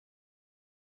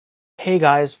Hey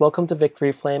guys, welcome to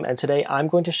Victory Flame, and today I'm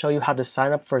going to show you how to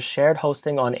sign up for shared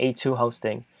hosting on A2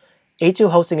 Hosting.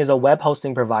 A2 Hosting is a web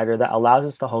hosting provider that allows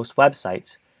us to host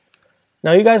websites.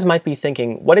 Now you guys might be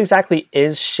thinking, what exactly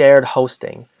is shared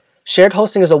hosting? Shared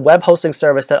hosting is a web hosting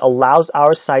service that allows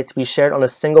our site to be shared on a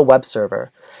single web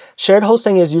server. Shared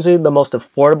hosting is usually the most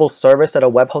affordable service that a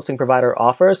web hosting provider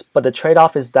offers, but the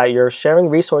trade-off is that you're sharing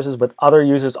resources with other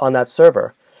users on that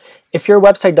server. If your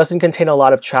website doesn't contain a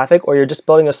lot of traffic or you're just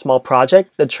building a small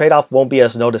project, the trade-off won't be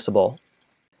as noticeable.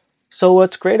 So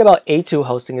what's great about A2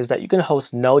 hosting is that you can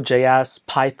host Node.js,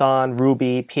 Python,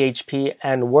 Ruby, PHP,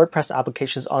 and WordPress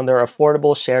applications on their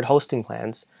affordable shared hosting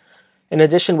plans. In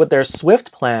addition, with their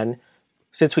Swift plan,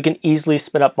 since we can easily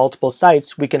spin up multiple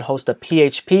sites, we can host a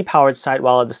PHP-powered site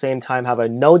while at the same time have a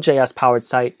Node.js-powered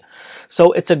site.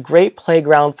 So it's a great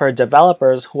playground for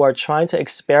developers who are trying to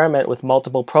experiment with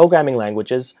multiple programming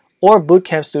languages, or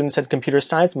bootcamp students and computer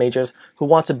science majors who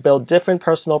want to build different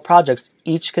personal projects,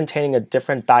 each containing a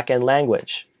different backend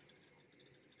language.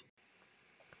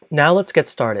 Now let's get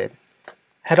started.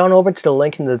 Head on over to the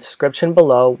link in the description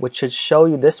below, which should show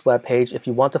you this webpage if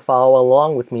you want to follow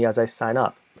along with me as I sign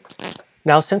up.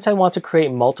 Now, since I want to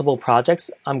create multiple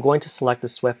projects, I'm going to select the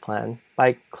Swift plan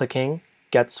by clicking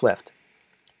Get Swift.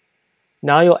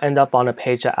 Now you'll end up on a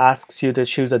page that asks you to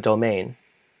choose a domain.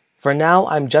 For now,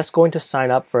 I'm just going to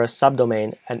sign up for a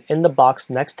subdomain, and in the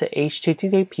box next to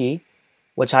HTTP,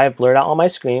 which I have blurred out on my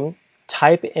screen,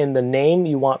 type in the name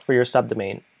you want for your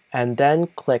subdomain, and then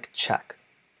click Check.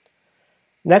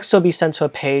 Next, you'll be sent to a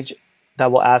page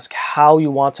that will ask how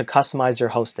you want to customize your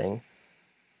hosting.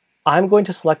 I'm going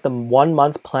to select the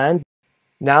 1-month plan.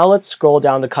 Now let's scroll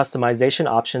down the customization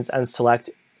options and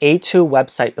select A2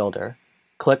 Website Builder.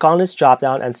 Click on its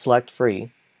dropdown and select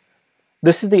Free.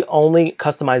 This is the only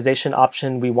customization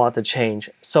option we want to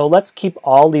change, so let's keep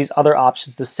all these other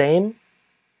options the same.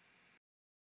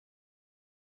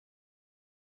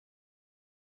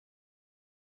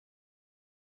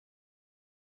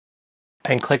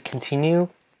 And click Continue,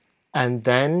 and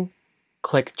then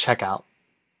click Checkout.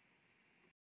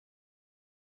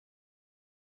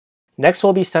 Next,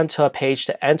 we'll be sent to a page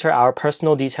to enter our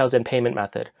personal details and payment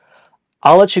method.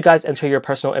 I'll let you guys enter your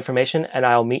personal information, and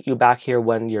I'll meet you back here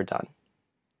when you're done.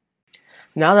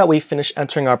 Now that we've finished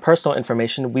entering our personal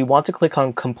information, we want to click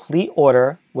on Complete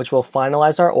Order, which will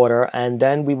finalize our order, and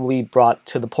then we will be brought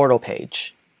to the portal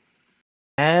page.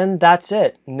 And that's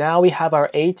it. Now we have our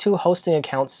A2 hosting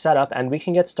account set up, and we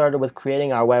can get started with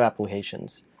creating our web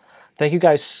applications. Thank you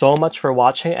guys so much for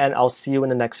watching, and I'll see you in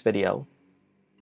the next video.